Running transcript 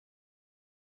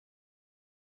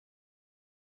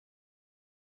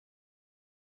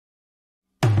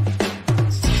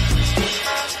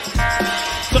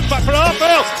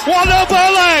Arfield, one upper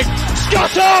leg, Scott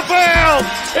Arfield,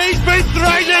 he's been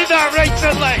threatening that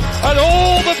recently, and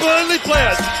all the Burnley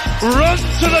players run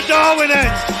to the Darwin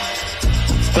end.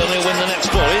 Burnley win the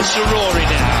next ball, it's Rory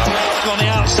now, on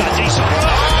the outside, decent.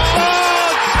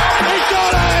 Barnes, he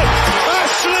got it,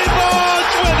 Ashley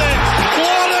Barnes with it,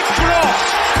 what a cross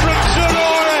from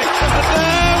Rory, and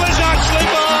there was Ashley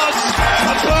Barnes,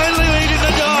 and Burnley leading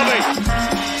the derby.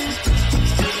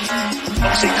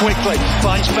 Obviously quickly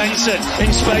finds Benson in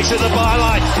space at the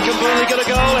byline. Can Burnley get a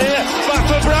goal here? Back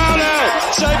for Brownell.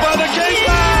 Saved by the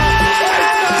keeper.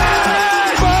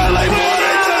 Burnley won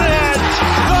it to the end.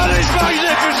 That is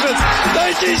magnificent.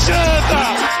 They deserve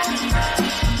that.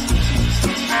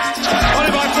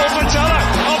 Only by Fulton Teller.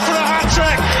 Off for a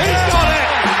hat-trick. He's got it.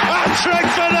 Hat-trick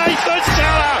for Nathan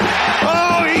Teller.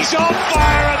 Oh, he's on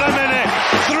fire at the minute.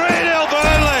 3-0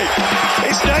 Burnley.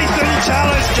 It's Nathan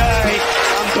Teller's day.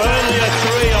 Burnley are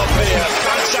 3 up here.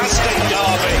 Fantastic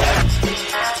derby.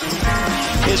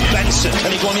 Here's Benson.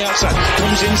 Can he go on the outside?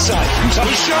 Comes inside. Have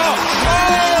a shot.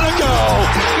 Oh, what a goal.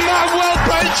 Manuel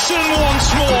Benson once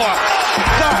more.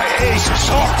 That is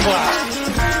top class.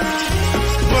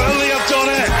 Burnley have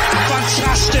done it.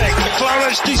 Fantastic.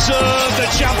 Clarets deserve the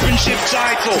championship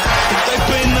title. They've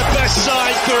been the best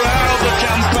side throughout the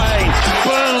campaign.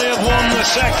 Burnley have won the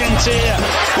second tier.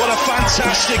 What a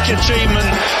fantastic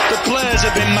achievement. The players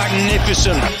have been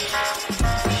magnificent.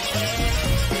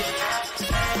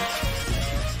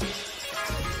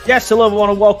 Yes, hello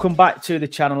everyone and welcome back to the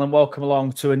channel and welcome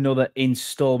along to another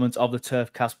instalment of the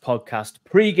Turfcast podcast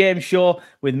pre-game show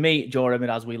with me, Joe Emmett,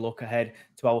 as we look ahead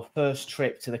to our first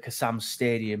trip to the Kassam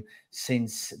Stadium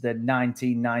since the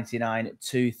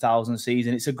 1999-2000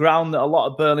 season. It's a ground that a lot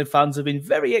of Burnley fans have been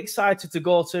very excited to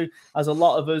go to, as a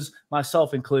lot of us,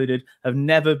 myself included, have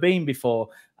never been before.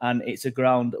 And it's a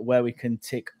ground where we can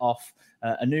tick off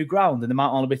a new ground, and there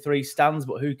might only be 3 stands,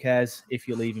 but who cares if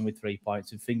you're leaving with 3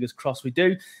 points? And fingers crossed we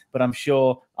do. But I'm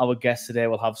sure our guest today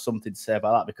will have something to say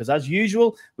about that, because as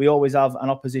usual, we always have an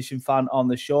opposition fan on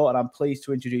the show, and I'm pleased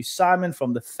to introduce Simon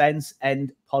from the Fence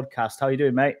End podcast. How are you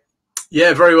doing, mate?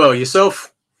 Yeah, very well.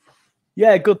 Yourself?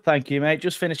 Yeah, good, thank you, mate.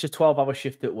 Just finished a 12-hour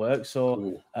shift at work,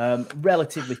 so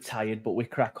relatively tired, but we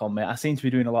crack on, mate. I seem to be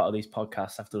doing a lot of these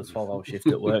podcasts after the 12-hour shift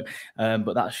at work,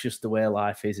 but that's just the way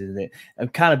life is, isn't it? I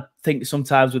kind of think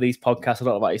sometimes with these podcasts, I don't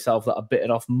know about yourself, that I've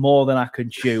bitten off more than I can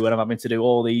chew when I'm having to do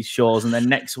all these shows, and then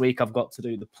next week I've got to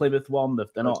do the Plymouth one.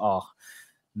 They're not,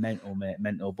 mental, mate,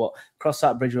 mental. But cross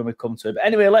that bridge when we come to it. But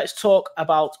anyway, let's talk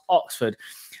about Oxford.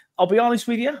 I'll be honest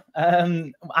with you.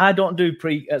 I don't do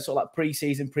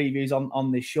pre-season previews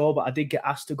on this show, but I did get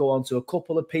asked to go on to a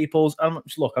couple of people's.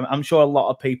 Look, I'm sure a lot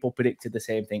of people predicted the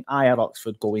same thing. I had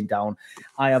Oxford going down.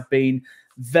 I have been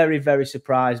very, very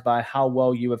surprised by how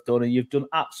well you have done, and you've done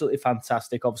absolutely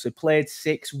fantastic. Obviously, played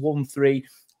 6, won 3.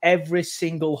 Every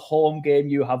single home game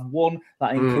you have won.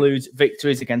 That includes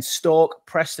victories against Stoke,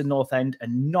 Preston North End,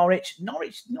 and Norwich.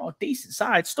 Norwich, a decent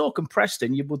side. Stoke and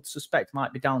Preston, you would suspect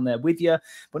might be down there with you,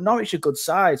 but Norwich a good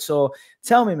side. So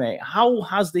tell me, mate, how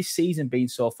has this season been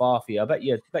so far for you? I bet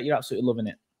you're absolutely loving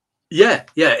it. Yeah,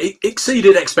 it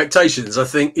exceeded expectations. I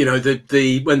think, you know,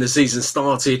 when the season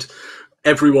started,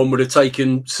 everyone would have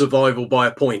taken survival by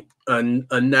a point. And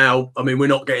now, I mean, we're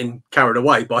not getting carried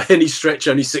away by any stretch.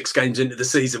 Only 6 games into the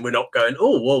season, we're not going,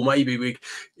 oh, well, maybe we,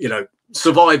 you know,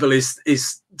 survival is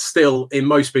still in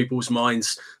most people's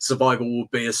minds, survival will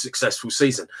be a successful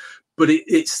season. But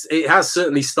it has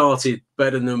certainly started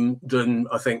better than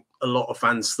I think a lot of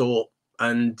fans thought.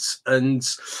 And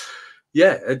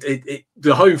yeah,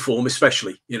 the home form,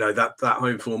 especially, you know, that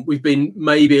home form. We've been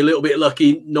maybe a little bit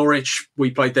lucky. Norwich,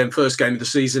 we played them first game of the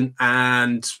season,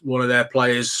 and one of their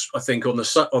players, I think, on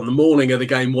the morning of the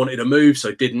game wanted to move,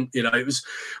 so didn't. You know, it was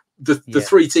the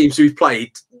 3 teams we've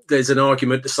played. There's an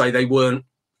argument to say they weren't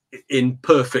in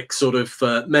perfect sort of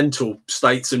mental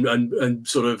states and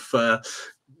sort of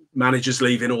managers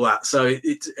leaving, all that. So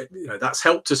you know, that's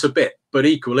helped us a bit. But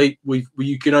equally,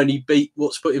 you can only beat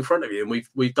what's put in front of you, and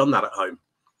we've done that at home.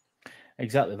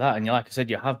 Exactly that, and like I said,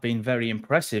 you have been very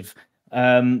impressive.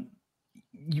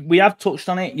 We have touched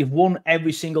on it. You've won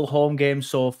every single home game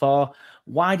so far.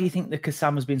 Why do you think the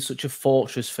Kassam has been such a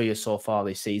fortress for you so far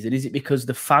this season? Is it because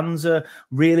the fans are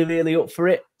really, really up for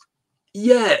it?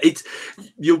 Yeah,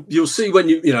 you'll see when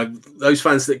you know those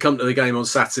fans that come to the game on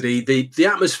Saturday, the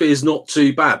atmosphere is not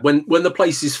too bad when the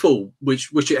place is full,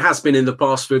 which it has been in the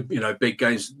past for, you know, big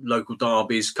games, local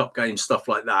derbies, cup games, stuff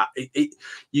like that.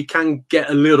 You can get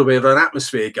a little bit of an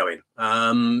atmosphere going.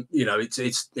 You know,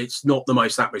 it's not the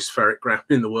most atmospheric ground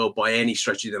in the world by any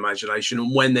stretch of the imagination,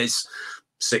 and when there's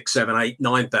 6, 7, 8,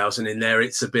 9,000 in there,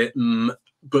 it's a bit.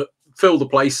 But fill the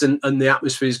place, and the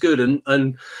atmosphere is good.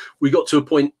 And we got to a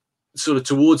point sort of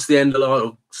towards the end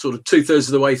of sort of 2/3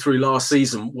 of the way through last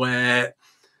season where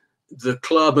the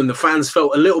club and the fans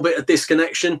felt a little bit of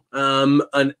disconnection,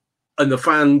 and the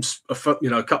fans, a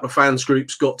couple of fans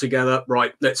groups got together.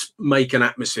 Right, let's make an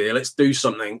atmosphere. Let's do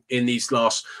something in these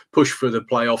last push for the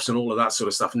playoffs and all of that sort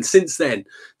of stuff. And since then,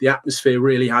 the atmosphere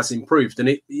really has improved,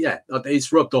 and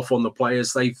it's rubbed off on the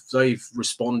players. They've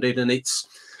responded, and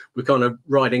we're kind of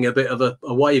riding a bit of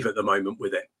a wave at the moment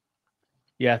with it.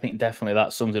 Yeah, I think definitely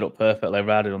that sums it up perfectly.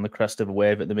 Riding on the crest of a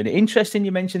wave at the minute. Interesting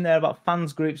you mentioned there about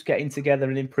fans groups getting together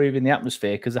and improving the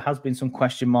atmosphere, because there has been some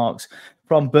question marks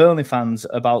from Burnley fans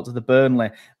about the Burnley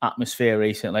atmosphere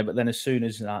recently. But then as soon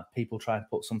as people try and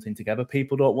put something together,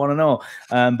 people don't want to know.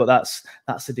 But that's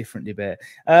a different debate.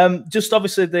 Just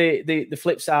obviously the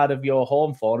flip side of your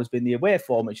home form has been the away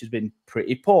form, which has been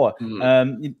pretty poor.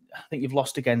 I think you've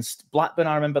lost against Blackburn.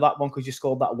 I remember that one because you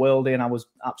scored that worldie and I was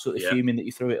absolutely fuming that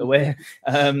you threw it away.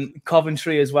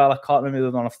 Coventry as well. I can't remember the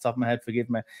other one off the top of my head. Forgive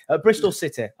me. Bristol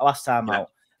City, last time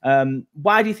out.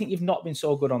 Why do you think you've not been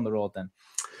so good on the road then?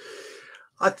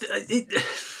 I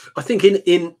think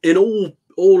in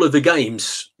all of the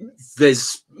games,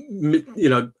 there's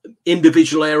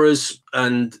individual errors,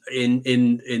 and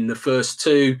in the first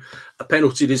two, a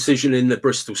penalty decision in the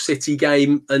Bristol City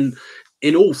game, and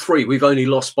in all three, we've only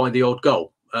lost by the odd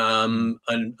goal. And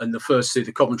the first two,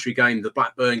 the Coventry game, the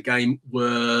Blackburn game,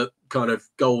 were kind of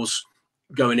goals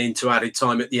going into added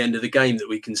time at the end of the game that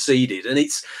we conceded. And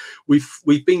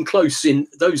we've been close in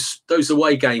those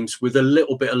away games with a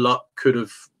little bit of luck, could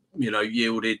have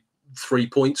yielded 3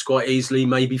 points quite easily,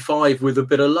 maybe 5 with a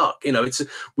bit of luck.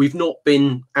 We've not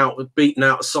been beaten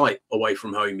out of sight away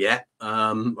from home yet.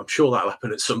 I'm sure that'll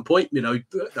happen at some point.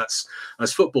 That's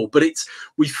football, but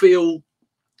we feel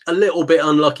a little bit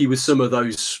unlucky with some of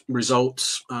those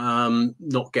results,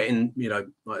 not getting,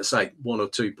 like I say, 1 or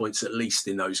 2 points at least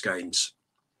in those games.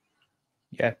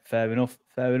 Yeah, fair enough.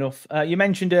 Fair enough. You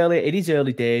mentioned earlier, it is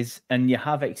early days and you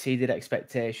have exceeded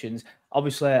expectations.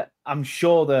 Obviously, I'm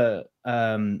sure the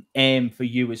aim for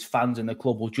you as fans in the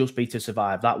club will just be to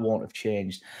survive. That won't have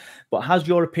changed. But has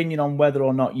your opinion on whether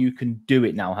or not you can do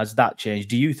it now, has that changed?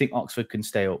 Do you think Oxford can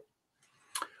stay up?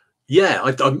 Yeah,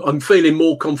 I'm feeling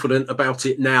more confident about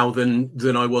it now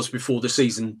than I was before the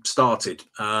season started.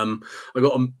 I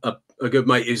got a good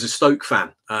mate who's a Stoke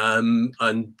fan,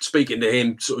 and speaking to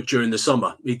him sort of during the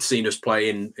summer, he'd seen us play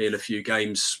in a few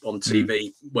games on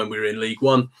TV when we were in League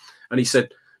One, and he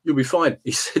said, "You'll be fine."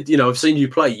 He said, "I've seen you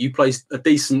play. You play a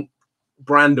decent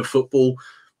brand of football.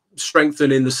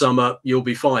 Strengthen in the summer, you'll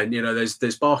be fine.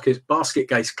 There's basket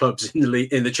case clubs in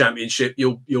the Championship.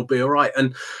 You'll be all right."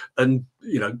 And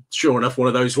sure enough, one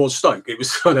of those was Stoke. It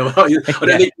was kind of I don't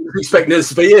think we were expecting us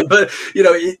to be here, but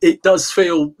it does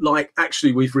feel like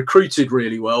actually we've recruited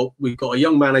really well. We've got a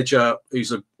young manager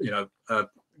who's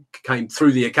came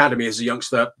through the academy as a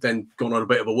youngster, then gone on a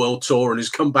bit of a world tour and has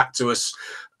come back to us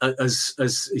as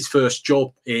his first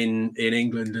job in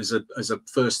England as a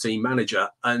first team manager,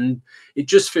 and it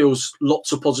just feels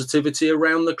lots of positivity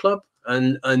around the club.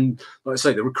 And like I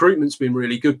say, the recruitment's been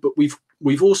really good, but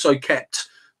we've also kept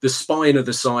the spine of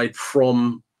the side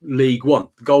from League One.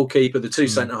 The goalkeeper, the two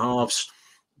centre halves,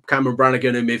 Cameron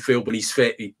Brannigan in midfield when he's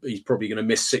fit, he's probably going to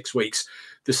miss 6 weeks.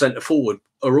 The centre forward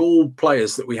are all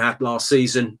players that we had last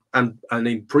season and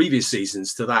in previous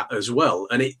seasons to that as well.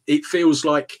 And it feels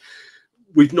like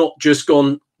we've not just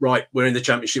gone, right, we're in the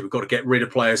Championship, we've got to get rid of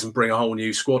players and bring a whole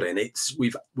new squad in.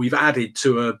 We've added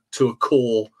to a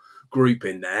core group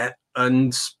in there,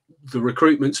 and the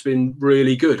recruitment's been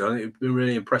really good. I think I've been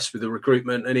really impressed with the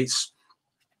recruitment, and it's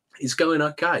going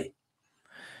okay.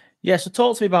 Yeah, so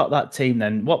talk to me about that team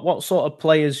then. What sort of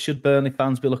players should Burnley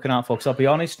fans be looking out for? Because I'll be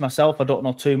honest, myself, I don't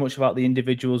know too much about the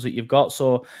individuals that you've got.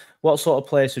 So what sort of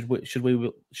players should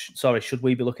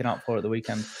we be looking out for at the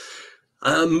weekend?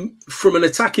 From an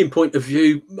attacking point of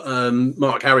view,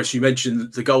 Mark Harris, you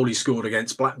mentioned the goal he scored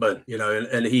against Blackburn,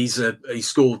 and he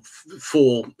scored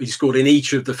 4. He scored in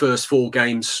each of the first 4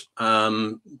 games,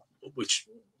 which,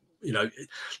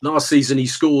 last season he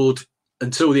scored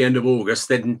until the end of August,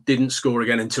 then didn't score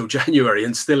again until January,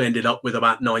 and still ended up with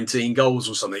about 19 goals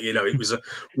or something. It was a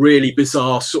really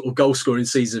bizarre sort of goal scoring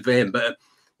season for him, but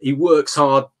he works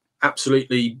hard,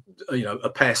 absolutely, a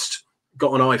pest,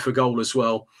 got an eye for goal as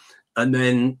well. And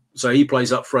then, so he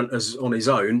plays up front on his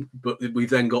own, but we've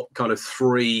then got kind of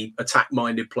 3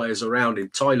 attack-minded players around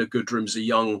him. Tyler Goodrum's a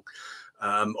young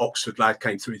Oxford lad,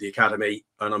 came through the academy,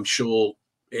 and I'm sure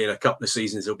in a couple of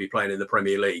seasons he'll be playing in the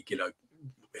Premier League.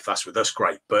 If that's with us,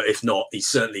 great. But if not, he's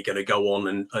certainly going to go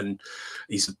on, and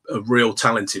he's a real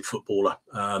talented footballer.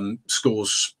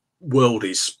 Scores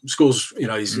worldies. Scores,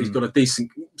 he's got a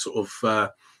decent sort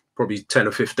of probably 10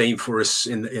 or 15 for us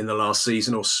in the last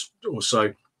season or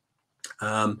so.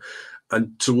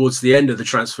 And towards the end of the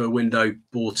transfer window,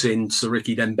 bought in Sir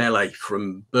Ricky Dembele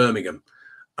from Birmingham,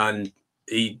 and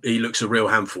he looks a real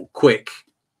handful. Quick,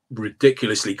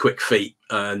 ridiculously quick feet,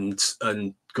 and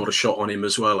got a shot on him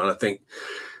as well. And I think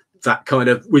that kind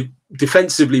of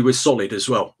defensively we're solid as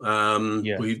well.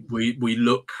 We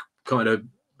look kind of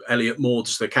Elliot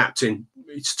Maud's the captain.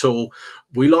 He's tall.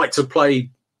 We like to play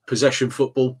possession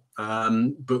football,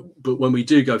 but when we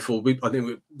do go forward, I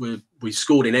think we've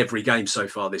scored in every game so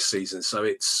far this season. So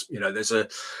it's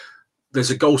there's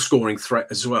a goal scoring threat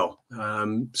as well.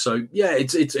 So yeah,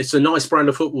 it's a nice brand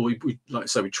of football. We like I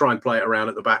say, we try and play it around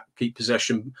at the back, keep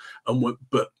possession, and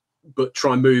but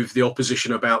try and move the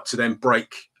opposition about to then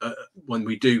break. When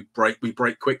we do break, we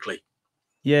break quickly.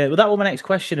 Yeah, well, that was my next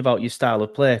question about your style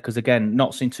of play, because again,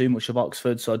 not seen too much of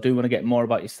Oxford, so I do want to get more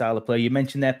about your style of play. You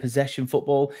mentioned there possession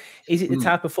football. Is it the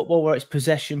type of football where it's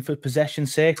possession for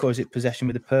possession's sake, or is it possession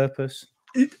with a purpose?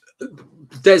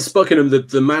 Des Buckingham,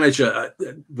 the manager,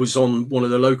 was on one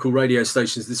of the local radio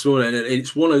stations this morning, and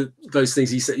it's one of those things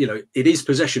he said, it is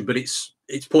possession, but it's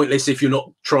pointless if you're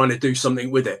not trying to do something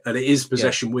with it, and it is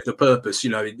possession with a purpose.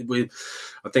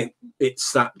 I think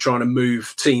it's that trying to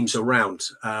move teams around,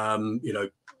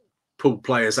 pull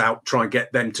players out, try and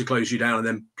get them to close you down, and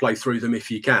then play through them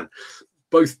if you can.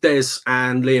 Both Des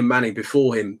and Liam Manning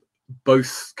before him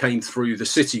both came through the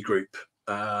City group.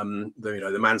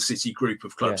 The Man City group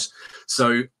of clubs.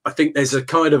 So I think there's a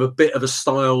kind of a bit of a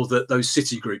style that those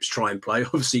City groups try and play.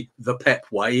 Obviously, the Pep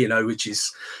way, which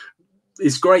is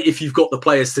great if you've got the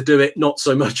players to do it. Not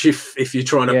so much if you're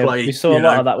trying to play. We saw a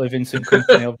lot of that with Vincent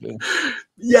Kompany.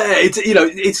 Yeah,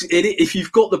 if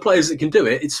you've got the players that can do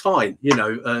it, it's fine.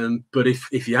 But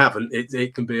if you haven't,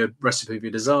 it can be a recipe for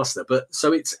disaster. But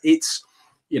so it's.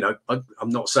 I'm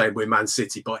not saying we're Man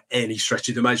City by any stretch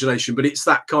of the imagination, but it's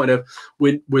that kind of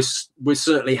we're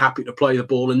certainly happy to play the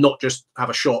ball and not just have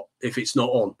a shot if it's not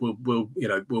on.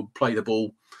 We'll play the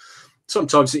ball.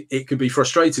 Sometimes it can be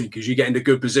frustrating because you get into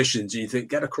good positions and you think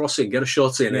get a cross in, get a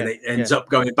shot in, and it ends up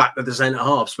going back to the centre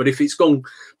halves. But if it's gone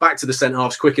back to the centre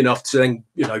halves quick enough to then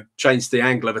change the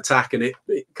angle of attack and it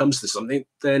comes to something,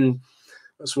 then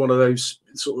that's one of those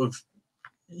sort of.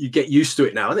 You get used to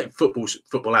it now. I think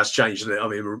football has changed. I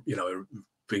mean,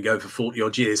 been going for 40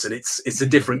 odd years, and it's a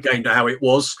different game to how it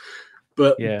was.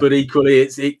 But equally,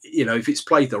 if it's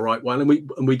played the right way,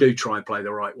 and we do try and play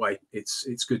the right way,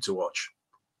 it's good to watch.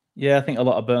 Yeah, I think a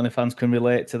lot of Burnley fans can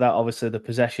relate to that. Obviously, the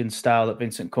possession style that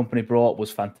Vincent Kompany brought was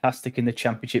fantastic in the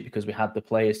Championship because we had the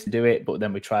players to do it, but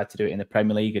then we tried to do it in the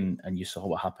Premier League, and you saw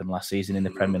what happened last season in the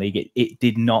Premier League. It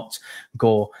did not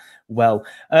go well.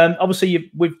 Obviously,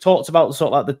 we've talked about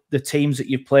sort of like the teams that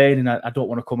you've played, and I don't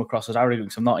want to come across as arrogant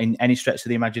because I'm not in any stretch of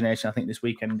the imagination. I think this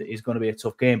weekend is going to be a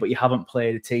tough game, but you haven't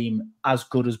played a team as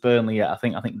good as Burnley yet. I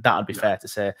think that would be fair to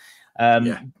say.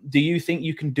 Do you think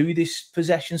you can do this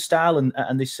possession style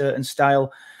and this certain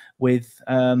style with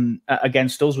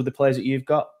against us with the players that you've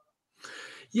got?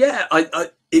 Yeah,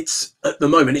 it's at the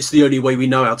moment it's the only way we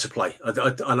know how to play,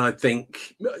 and I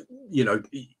think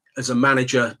as a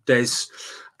manager, Des,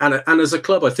 and as a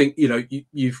club, I think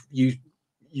you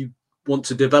want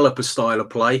to develop a style of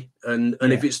play, and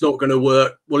if it's not going to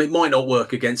work, well, it might not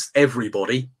work against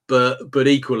everybody, but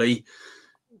equally,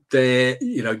 there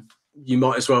you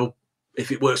might as well. If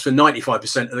it works for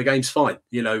 95% of the game's fine,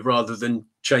 rather than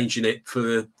changing it for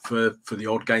the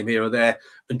odd game here or there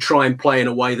and try and play in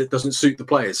a way that doesn't suit the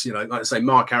players. Like I say,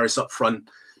 Mark Harris up front,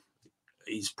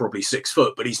 he's probably 6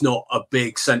 foot, but he's not a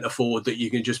big centre forward that you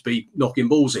can just be knocking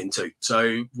balls into.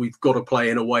 So we've got to play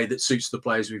in a way that suits the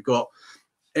players we've got.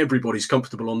 Everybody's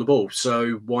comfortable on the ball,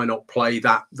 so why not play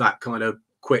that kind of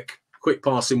quick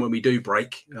passing when we do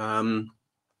break?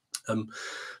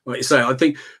 Like you say, I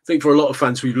think for a lot of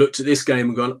fans, we've looked at this game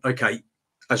and gone, okay,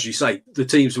 as you say, the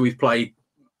teams we've played,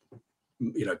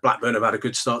 Blackburn have had a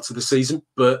good start to the season,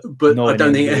 but no, I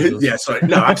don't think,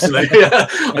 no, absolutely.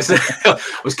 I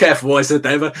was careful what I said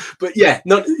there, but yeah,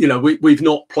 not, we've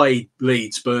not played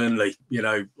Leeds, Burnley,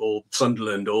 or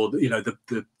Sunderland, or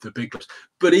the big clubs,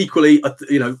 but equally,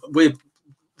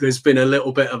 there's been a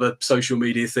little bit of a social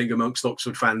media thing amongst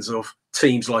Oxford fans of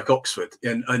teams like Oxford,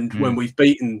 and when we've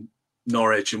beaten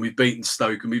Norwich and we've beaten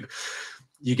Stoke, and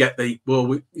you get the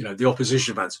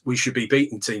opposition fans. We should be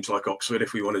beating teams like Oxford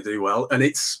if we want to do well, and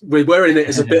we're wearing it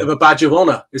as a bit of a badge of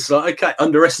honour. It's like, okay,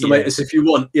 underestimate us if you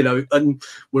want, and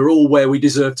we're all where we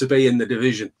deserve to be in the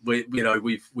division.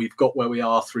 We've got where we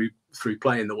are through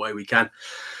playing the way we can.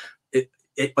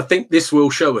 I think this will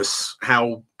show us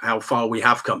how far we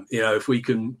have come. You know, if we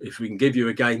can give you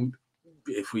a game,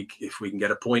 if we can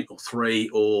get a point or 3,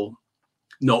 or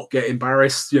not get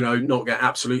embarrassed, you know, not get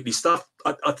absolutely stuffed,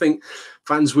 I think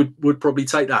fans would probably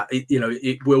take that.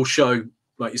 It will show,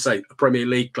 like you say, a Premier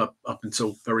League club up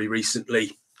until very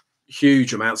recently,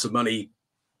 huge amounts of money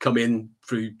come in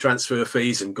through transfer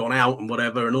fees and gone out and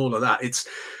whatever and all of that.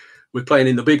 We're playing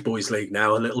in the big boys league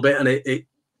now a little bit, and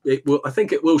it will. I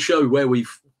think it will show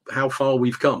how far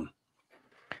we've come.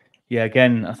 Yeah,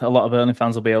 again, a lot of Burnley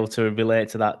fans will be able to relate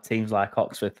to that teams like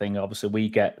Oxford thing. Obviously, we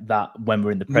get that when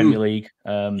we're in the Premier League.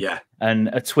 Yeah. And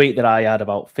a tweet that I had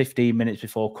about 15 minutes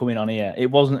before coming on here, it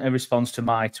wasn't a response to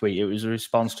my tweet. It was a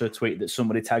response to a tweet that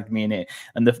somebody tagged me in it.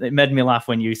 And it made me laugh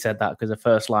when you said that, because the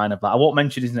first line of that, I won't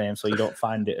mention his name so you don't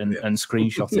find it and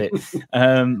screenshot it.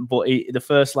 But the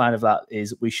first line of that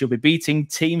is, we should be beating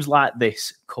teams like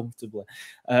this comfortably.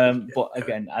 But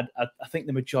again, I think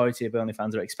the majority of Burnley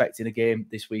fans are expecting a game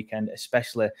this weekend,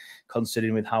 especially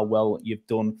considering with how well you've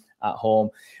done at home.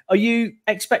 Are you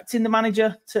expecting the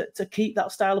manager to keep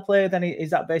that style of play? Then is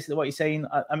that basically what you're saying?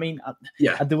 I mean,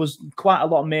 there was quite a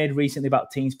lot made recently about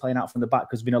teams playing out from the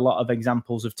back. There's been a lot of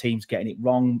examples of teams getting it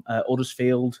wrong.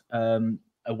 Huddersfield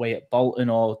away at Bolton,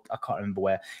 or I can't remember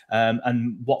where,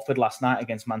 and Watford last night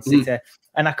against Man City.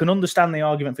 And I can understand the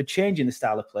argument for changing the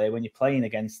style of play when you're playing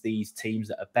against these teams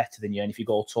that are better than you, and if you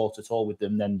go toe-to-toe with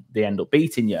them, then they end up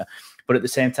beating you. But at the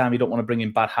same time, you don't want to bring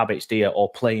in bad habits, do you, or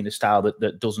playing a style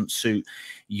that doesn't suit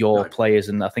your players.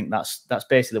 And I think that's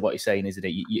basically what you're saying, isn't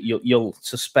it? You'll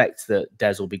suspect that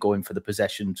Des will be going for the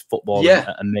possession football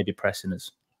and maybe pressing us.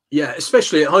 Yeah,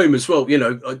 especially at home as well. You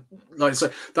know, like I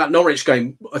say, that Norwich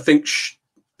game, I think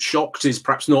shocked is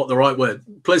perhaps not the right word.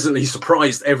 Pleasantly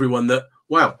surprised everyone that,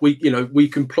 wow, we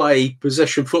can play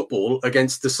possession football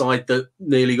against the side that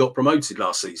nearly got promoted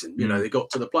last season. You know, they got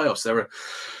to the playoffs.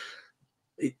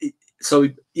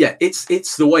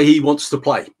 It's the way he wants to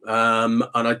play, and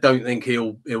I don't think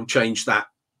he'll change that.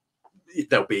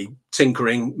 There'll be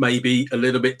tinkering, maybe a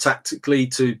little bit tactically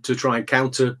to try and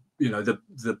counter, you know,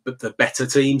 the better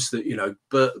teams that, you know,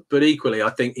 but equally,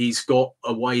 I think he's got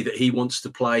a way that he wants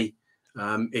to play.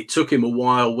 It took him a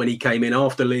while when he came in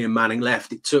after Liam Manning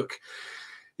left.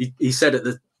 He said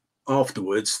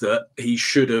afterwards that he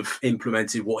should have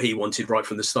implemented what he wanted right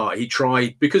from the start. He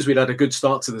tried, because we'd had a good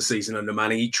start to the season under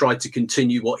Manning, he tried to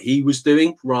continue what he was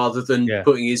doing rather than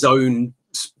putting his own,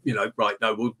 you know, right,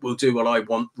 no, we'll do what I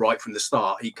want right from the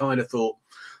start. He kind of thought,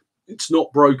 it's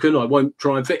not broken, I won't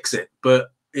try and fix it.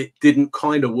 But it didn't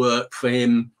kind of work for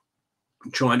him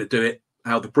trying to do it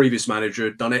how the previous manager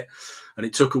had done it. And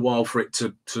it took a while for it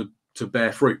to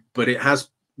bear fruit. But it has,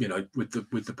 you know, with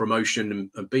the promotion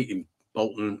and beating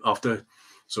Bolton after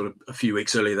sort of a few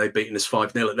weeks earlier, they'd beaten us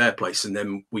 5-0 at their place, and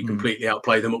then we completely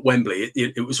outplayed them at Wembley.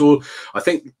 It was all, I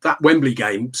think that Wembley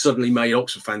game suddenly made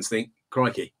Oxford fans think,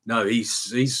 crikey, no,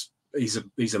 he's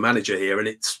a manager here.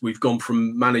 And we've gone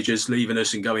from managers leaving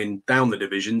us and going down the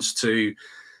divisions to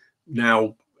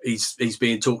now he's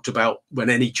being talked about when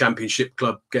any championship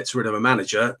club gets rid of a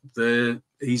manager,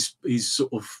 he's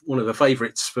sort of one of the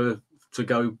favourites to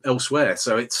go elsewhere.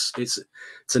 So it's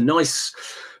a nice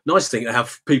thing to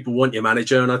have people want your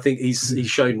manager, and I think he's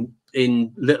shown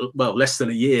in less than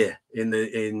a year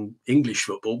in English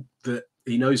football that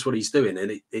he knows what he's doing,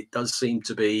 and it does seem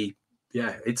to be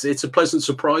it's a pleasant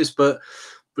surprise, but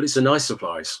it's a nice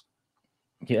surprise.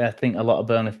 Yeah, I think a lot of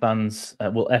Burnley fans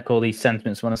will echo these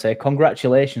sentiments when I say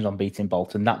congratulations on beating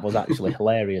Bolton. That was actually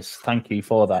hilarious. Thank you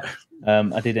for that.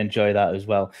 I did enjoy that as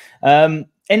well.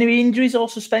 Any injuries or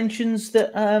suspensions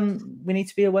that we need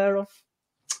to be aware of?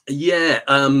 Yeah.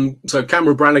 So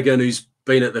Cameron Brannigan, who's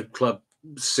been at the club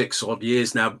 6 odd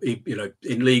years now,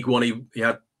 in League One, he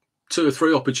had 2 or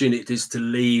 3 opportunities to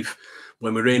leave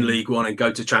when we were in League One and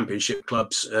go to Championship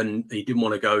clubs, and he didn't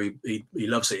want to go. He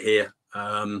loves it here.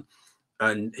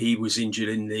 And he was injured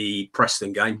in the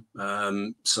Preston game.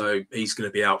 So he's going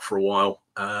to be out for a while.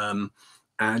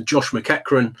 And Josh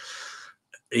McEachran,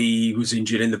 he was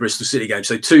injured in the Bristol City game.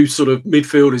 So 2 sort of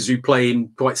midfielders who play in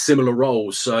quite similar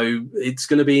roles. So it's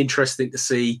going to be interesting to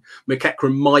see.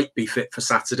 McEachran might be fit for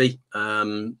Saturday.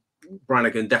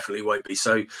 Brannigan definitely won't be.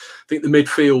 So I think the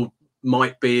midfield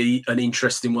might be an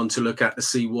interesting one to look at to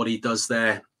see what he does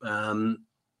there.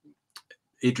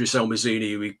 Idris El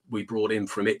Mazouni, we brought in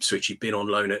from Ipswich. He'd been on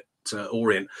loan at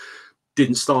Orient.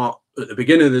 Didn't start at the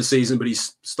beginning of the season, but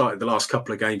he's started the last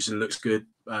couple of games and looks good.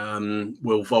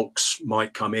 Will Volks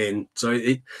might come in, so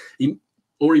he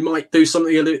might do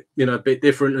something a bit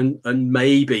different and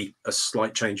maybe a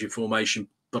slight change in formation.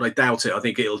 But I doubt it. I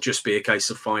think it'll just be a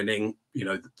case of finding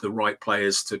the right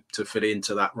players to fit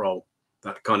into that role.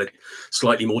 that kind of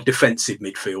slightly more defensive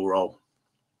midfield role.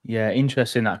 Yeah,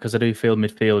 interesting that, because I do feel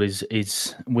midfield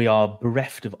is we are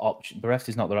bereft of options. Bereft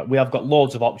is not the right. We have got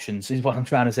loads of options. Is what I'm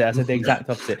trying to say. I said the exact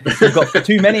opposite. We've got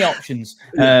too many options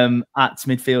at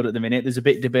midfield at the minute. There's a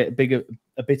bit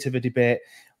of a debate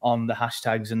on the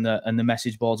hashtags and the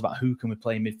message boards about who can we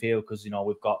play in midfield, because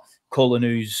we've got Cullen,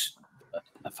 who's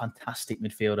a fantastic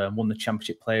midfielder and won the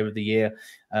Championship Player of the Year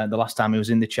the last time he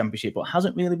was in the Championship, but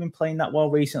hasn't really been playing that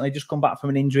well recently. Just come back from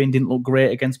an injury and didn't look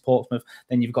great against Portsmouth.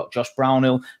 Then you've got Josh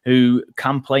Brownhill, who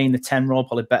can play in the 10 role,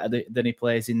 probably better than he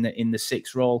plays in the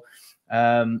 6 role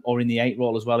or in the 8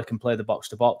 role as well. He can play the box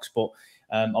to box, but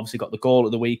obviously got the goal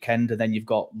at the weekend. And then you've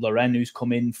got Loren, who's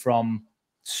come in from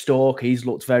Stoke. He's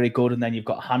looked very good. And then you've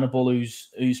got Hannibal,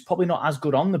 who's probably not as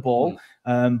good on the ball,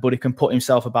 but he can put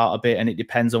himself about a bit, and it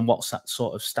depends on what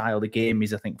sort of style the game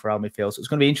is, I think, for our midfield. So it's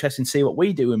going to be interesting to see what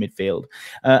we do in midfield.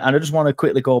 And I just want to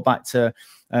quickly go back to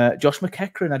Josh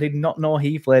McEachran. I did not know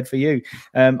he played for you.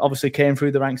 Obviously came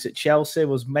through the ranks at Chelsea,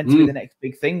 was meant to be the next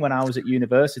big thing when I was at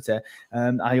university.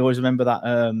 I always remember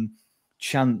that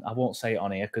chant. I won't say it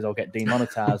on here because I'll get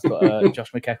demonetized, but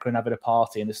Josh McEachran having a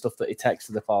party and the stuff that he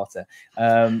texted the party.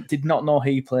 Did not know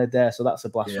he played there, so that's a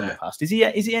blast from the past. Is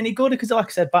he any good? Because like I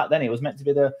said back then, it was meant to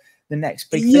be the next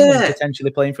big thing, and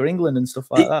potentially playing for England and stuff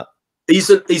like that.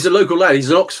 He's a local lad. He's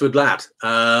an Oxford lad.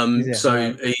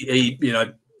 So he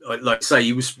like I say,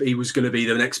 he was going to be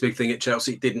the next big thing at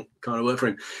Chelsea. It didn't kind of work for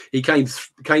him. He came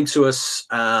to us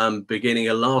beginning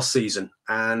of last season,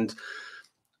 and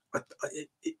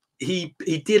he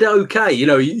did okay.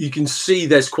 You can see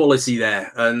there's quality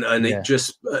there, and it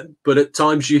just. But at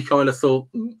times you kind of thought,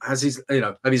 have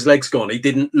his legs gone? He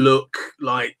didn't look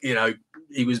like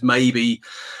he was maybe.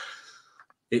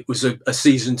 It was a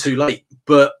season too late,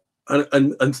 but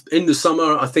and in the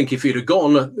summer, I think if he'd have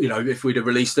gone, if we'd have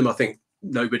released him, I think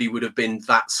nobody would have been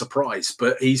that surprised.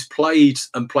 But he's played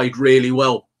really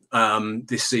well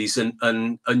this season,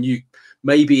 and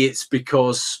maybe it's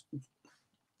because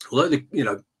although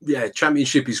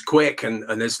Championship is quick and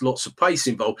there's lots of pace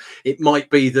involved, it might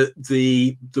be that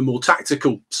the more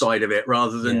tactical side of it,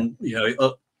 rather than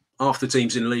half the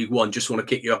teams in League One just want to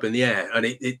kick you up in the air, and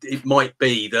it might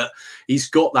be that he's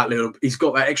got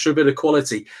that extra bit of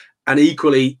quality, and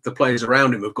equally the players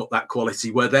around him have got that quality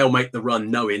where they'll make the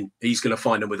run knowing he's going to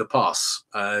find them with a pass.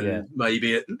 And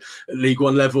maybe at League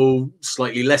One level,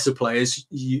 slightly lesser players,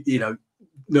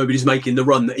 nobody's making the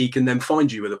run that he can then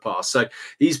find you with a pass. So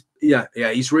he's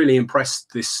really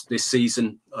impressed this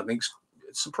season. I think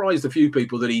surprised a few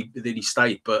people that he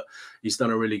stayed, but he's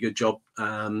done a really good job.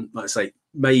 Like I say,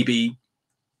 maybe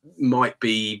might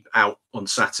be out on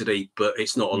Saturday, but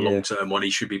it's not a long-term one. He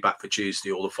should be back for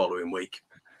Tuesday or the following week.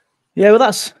 Yeah, well,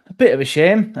 that's a bit of a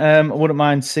shame. I wouldn't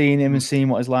mind seeing him and seeing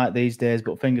what he's like these days,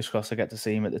 but fingers crossed I get to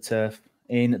see him at the Turf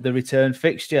in the return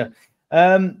fixture.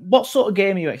 What sort of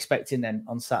game are you expecting then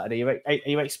on Saturday? Are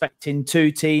you expecting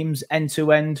 2 teams,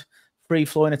 end-to-end,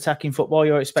 free-flowing attacking football?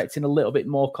 You're expecting a little bit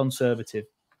more conservative?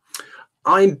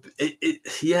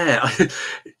 It's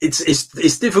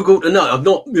difficult to know. I've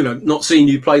not seen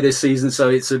you play this season, so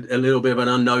it's a little bit of an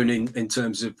unknown in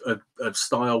terms of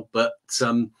style. But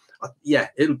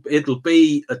it'll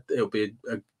be a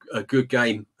good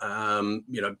game.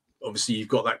 Obviously you've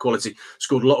got that quality.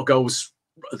 Scored a lot of goals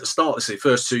at the start. Let's say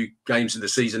first 2 games of the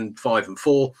season, 5 and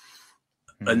 4.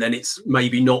 And then it's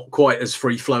maybe not quite as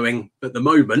free flowing at the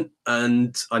moment.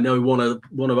 And I know one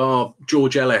of our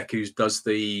George Elek, who does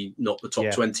not the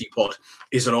top 20 pod,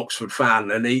 is an Oxford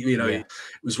fan, and it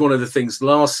was one of the things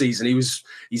last season. He's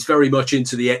very much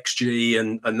into the XG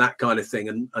and that kind of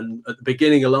thing. And at the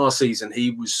beginning of last season,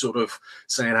 he was sort of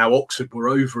saying how Oxford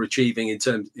were overachieving in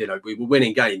terms, we were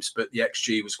winning games, but the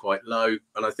XG was quite low.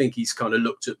 And I think he's kind of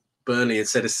looked at Burnley and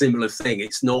said a similar thing.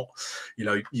 It's not,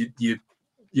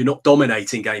 you're not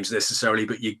dominating games necessarily,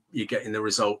 but you're getting the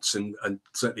results, and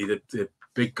certainly the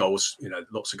big goals,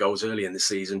 lots of goals early in the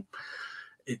season.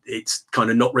 It's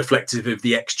kind of not reflective of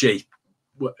the XG.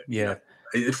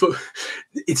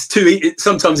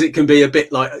 Sometimes it can be a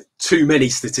bit like too many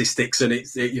statistics, and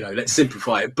let's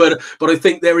simplify it. But I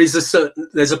think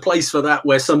there's a place for that,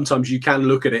 where sometimes you can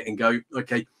look at it and go,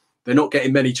 okay, they're not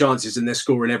getting many chances and they're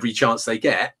scoring every chance they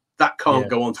get. That can't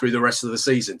go on through the rest of the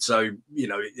season. So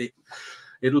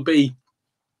it'll be,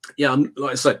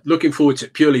 like I said, looking forward to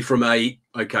it purely from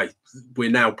we're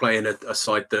now playing a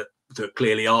side that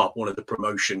clearly are one of the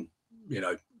promotion,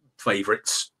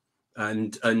 favourites,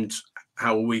 and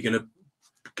how are we going to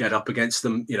get up against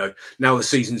them? Now the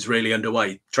season's really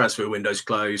underway, transfer window's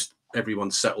closed,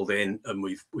 everyone's settled in, and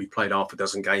we've played half a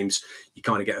dozen games. You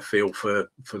kind of get a feel for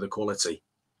the quality.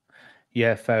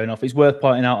 Yeah, fair enough. It's worth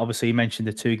pointing out, obviously, you mentioned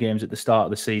the 2 games at the start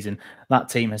of the season. That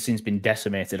team has since been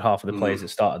decimated. Half of the players that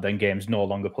started them games no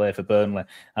longer play for Burnley.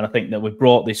 And I think that we've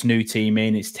brought this new team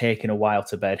in. It's taken a while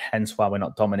to bed, hence why we're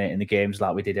not dominating the games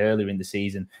like we did earlier in the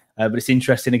season. But it's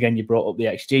interesting, again, you brought up the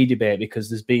XG debate because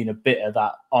there's been a bit of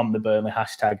that on the Burnley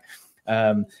hashtag.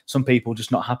 Some people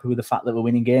just not happy with the fact that we're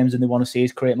winning games and they want to see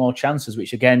us create more chances,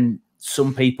 which again,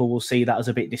 some people will see that as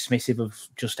a bit dismissive of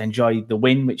just enjoy the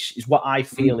win, which is what I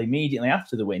feel immediately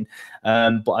after the win.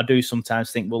 But I do sometimes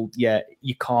think, well, yeah,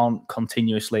 you can't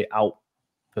continuously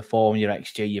outperform your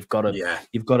XG. You've got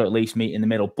to at least meet in the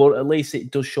middle. But at least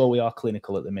it does show we are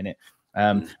clinical at the minute.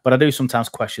 But I do sometimes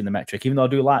question the metric, even though I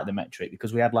do like the metric,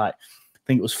 because we had I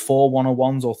think it was 4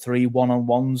 1-on-1s or 3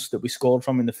 1-on-1s that we scored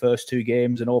from in the first 2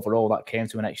 games. And overall, that came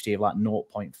to an XG of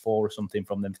 0.4 or something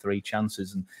from them 3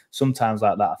 chances. And sometimes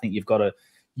like that, I think you've got to,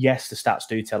 yes, the stats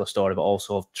do tell a story, but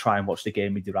also try and watch the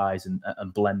game with your eyes and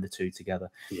blend the 2 together.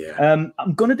 Yeah.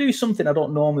 I'm going to do something I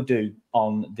don't normally do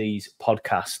on these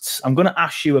podcasts. I'm going to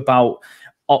ask you about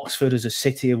Oxford as a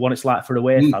city and what it's like for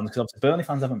away fans, because obviously Burnley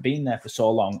fans haven't been there for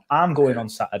so long. I'm going on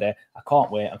Saturday. I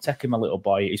can't wait. I'm taking my little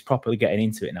boy. He's properly getting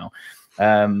into it now.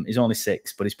 He's only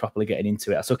 6, but he's properly getting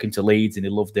into it. I took him to Leeds and he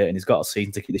loved it, and he's got a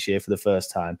season ticket this year for the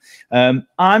first time.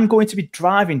 I'm going to be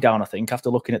driving down, I think, after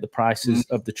looking at the prices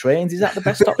of the trains. Is that the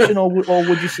best option, or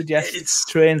would you suggest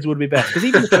trains would be best? Because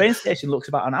even the train station looks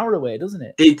about an hour away, doesn't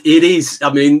it? It is.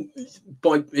 I mean,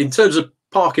 in terms of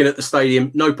parking at the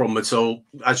stadium, no problem at all.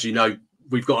 As you know,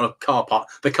 we've got a car park,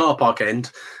 the car park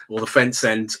end or the fence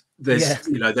end. There's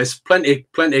there's plenty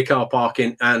of car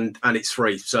parking and it's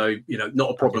free, so not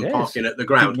a problem parking at the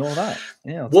ground. Ignore that.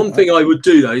 Yeah, one thing I would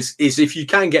do though is if you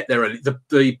can get there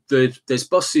early, there's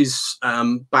buses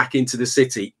back into the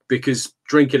city, because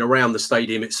drinking around the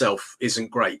stadium itself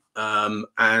isn't great.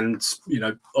 And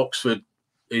Oxford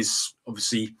is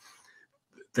obviously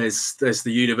there's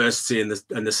the university and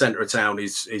the centre of town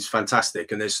is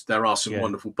fantastic, and there are some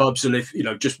wonderful pubs, and if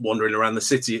just wandering around the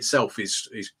city itself is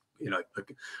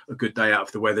a good day out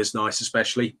if the weather's nice,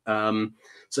 especially.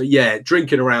 So yeah,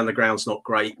 drinking around the ground's not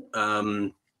great.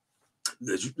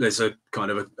 There's a kind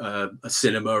of a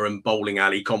cinema and bowling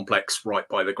alley complex right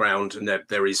by the ground, and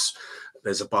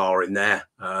there's a bar in there,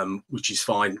 which is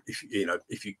fine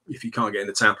if you can't get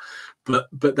into town. But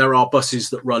there are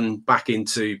buses that run back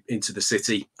into the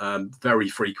city very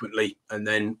frequently, and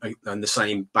the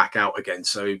same back out again.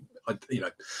 So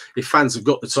if fans have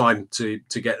got the time to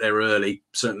get there early,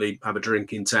 certainly have a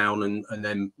drink in town and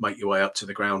then make your way up to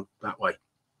the ground that way.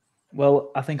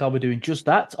 Well, I think I'll be doing just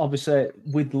that, obviously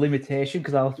with limitation,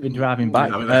 because I'll have to be driving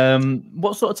back.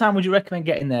 What sort of time would you recommend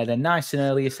getting there then? Nice and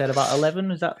early, you said about 11?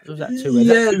 Was that too early?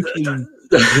 Yeah,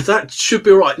 that should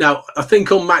be all right. Now, I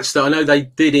think on match day, I know they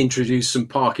did introduce some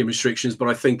parking restrictions, but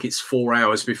I think it's 4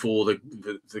 hours before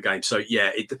the game. So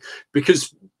yeah,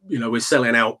 because we're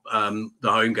selling out the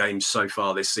home games so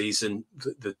far this season,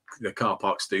 the car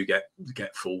parks do get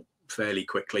full fairly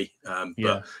quickly.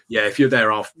 But yeah, if you're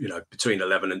there after, between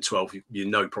 11 and 12, you're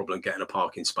no problem getting a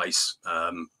parking space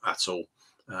at all.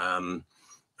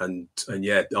 And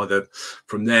yeah, either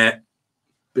from there,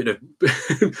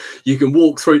 you can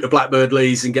walk through to Blackbird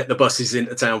Leys and get the buses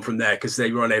into town from there, because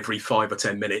they run every 5 or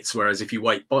 10 minutes. Whereas if you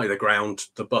wait by the ground,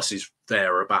 the buses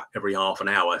there are about every half an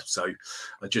hour. So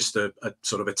just a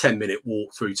sort of a 10-minute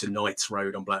walk through to Knights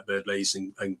Road on Blackbird Leys,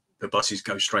 and the buses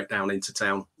go straight down into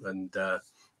town, and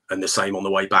the same on the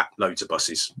way back, loads of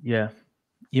buses. Yeah.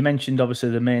 You mentioned obviously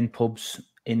the main pubs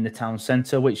in the town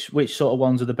centre. Which sort of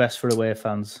ones are the best for away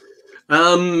fans?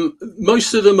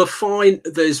 Most of them are fine.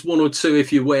 There's 1 or 2,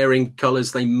 if you're wearing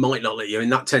colours, they might not let you in.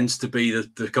 That tends to be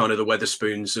the kind of the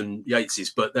Weatherspoons and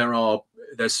Yateses. But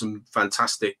there's some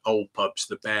fantastic old pubs,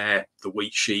 the Bear, the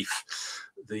Wheat Sheaf,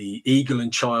 the Eagle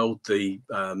and Child, the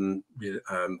Lamb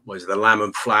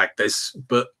and Flag.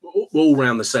 But all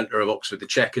around the centre of Oxford, the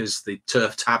Checkers, the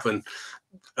Turf Tavern,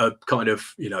 kind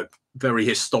of very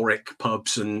historic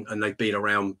pubs, and they've been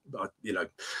around. I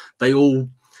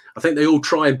think they all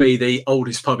try and be the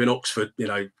oldest pub in Oxford.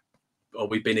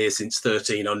 We've been here since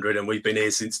 1300 and we've been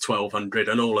here since 1200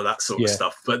 and all of that sort of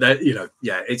stuff. But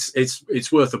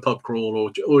it's worth a pub crawl,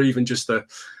 or even just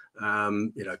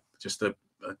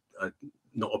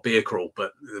not a beer crawl,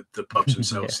 but the pubs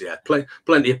themselves.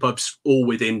 Plenty of pubs all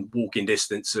within walking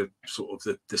distance of sort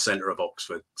of the centre of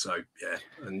Oxford. So yeah,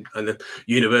 and the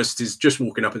university's just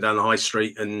walking up and down the high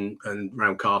street and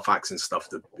around Carfax and stuff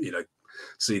to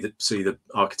see the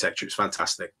architecture. It's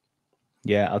fantastic.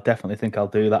 Yeah, I definitely think I'll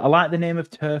do that. I like the name of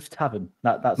Turf Tavern.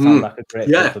 That sounds like a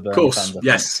great pub for Burnley fans.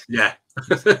 Yes, yeah.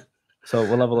 So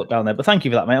we'll have a look down there. But thank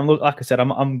you for that, mate. Like I said,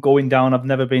 I'm going down. I've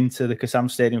never been to the Kassam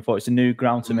Stadium before. It's a new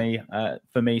ground to me.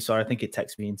 For me, so I think it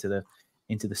takes me into the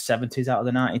 70s out of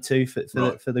the 92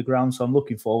 for the ground. So I'm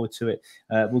looking forward to it.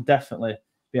 We'll definitely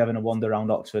be having a wander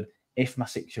around Oxford if my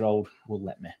 6-year-old will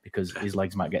let me, because his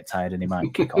legs might get tired and he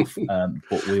might kick off.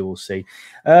 But we will see.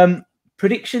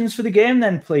 Predictions for the game,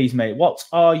 then, please, mate. What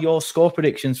are your score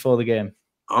predictions for the game?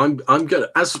 I'm gonna,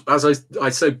 as I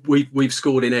said, we've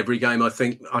scored in every game. I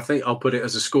think I'll put it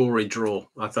as a scoring draw.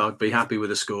 I thought I'd be happy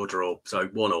with a score draw. So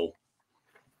 1-1.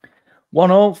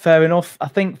 1-1, fair enough. I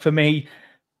think for me,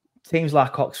 teams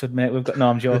like Oxford, mate, we've got. No,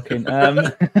 I'm joking.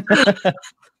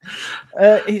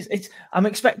 I'm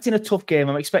expecting a tough game.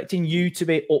 I'm expecting you to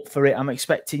be up for it. I'm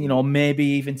expecting, maybe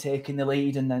even taking the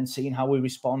lead and then seeing how we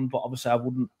respond. But obviously,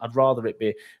 I'd rather it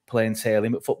be plain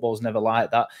sailing. But football's never like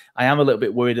that. I am a little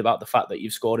bit worried about the fact that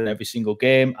you've scored in every single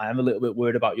game. I am a little bit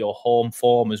worried about your home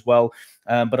form as well.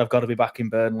 But I've got to be back in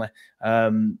Burnley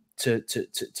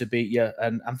to beat you.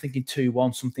 And I'm thinking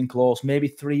 2-1, something close, maybe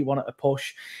 3-1 at a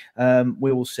push.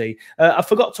 We will see. I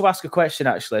forgot to ask a question,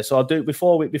 actually. So I'll do it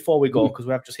before we go, because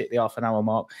we have just hit the half-an-hour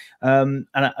mark. And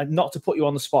not to put you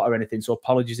on the spot or anything, so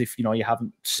apologies if you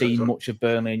haven't seen much of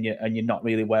Burnley and you're not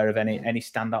really aware of any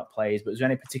standout players. But is there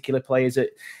any particular players that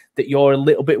you're a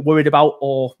little bit worried about,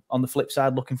 or on the flip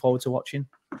side, looking forward to watching?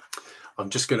 I'm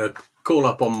just going to call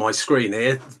up on my screen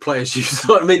here players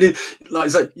I mean, like I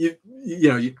said,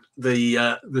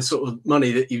 the sort of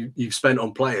money that you've spent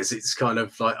on players, it's kind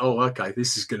of like, oh, okay,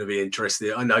 this is going to be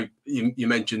interesting. I know you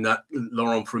mentioned that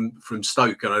Laurent from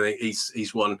Stoke, and I think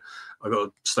he's one. I've got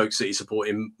a Stoke City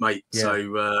supporting mate, so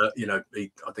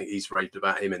I think he's raved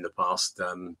about him in the past.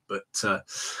 I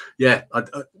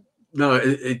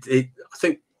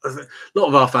think a lot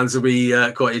of our fans will be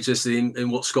quite interested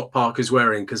in what Scott Parker's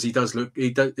wearing, because he does look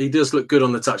good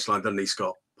on the touchline, doesn't he,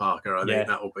 Scott Parker? I think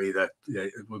that will be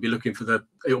we'll be looking for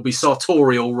it'll be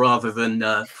sartorial rather than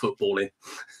footballing.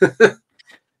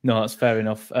 No, that's fair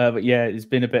enough. But yeah, it's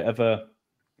been a bit of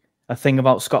a thing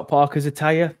about Scott Parker's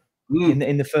attire.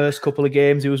 In the first couple of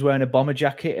games, he was wearing a bomber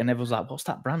jacket, and everyone was like, "What's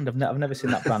that brand? I've never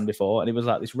seen that brand before." And it was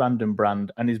like this random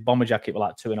brand, and his bomber jacket was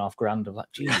like $2,500. I was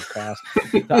like, Jesus Christ!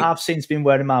 I've since been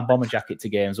wearing my bomber jacket to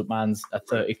games, but mine's a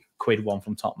 30 quid one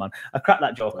from Top Man. I crack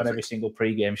that joke on every single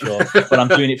pre-game show, but I'm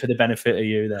doing it for the benefit of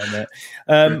you there,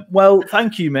 mate. Well,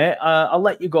 thank you, mate. I'll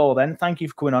let you go then. Thank you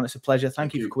for coming on. It's a pleasure.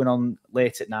 Thank you for coming on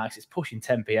late at night. It's pushing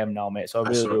 10 p.m. now, mate, so I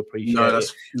really do appreciate it.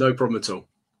 That's no problem at all.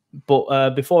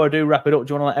 But before I do wrap it up,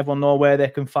 do you want to let everyone know where they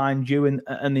can find you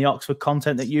and the Oxford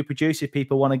content that you produce, if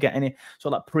people want to get any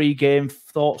sort of like pre-game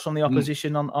thoughts from the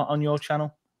opposition on your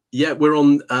channel? Yeah, we're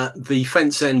on the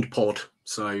Fence End Pod.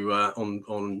 So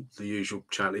on the usual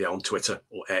channel, on Twitter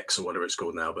or X or whatever it's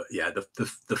called now. But yeah,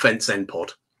 the Fence End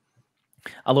Pod.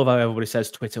 I love how everybody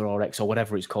says Twitter or X or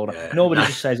whatever it's called. Yeah, nobody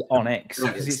just says on X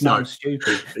because it sounds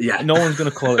stupid. Yeah, no one's going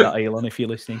to call it that, Elon. If you're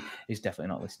listening, he's definitely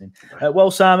not listening.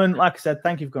 Well, Simon, like I said,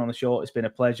 thank you for going on the show. It's been a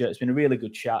pleasure. It's been a really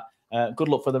good chat. Good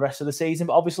luck for the rest of the season,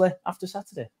 but obviously after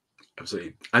Saturday.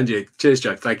 Absolutely. And you. Cheers,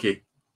 Joe. Thank you.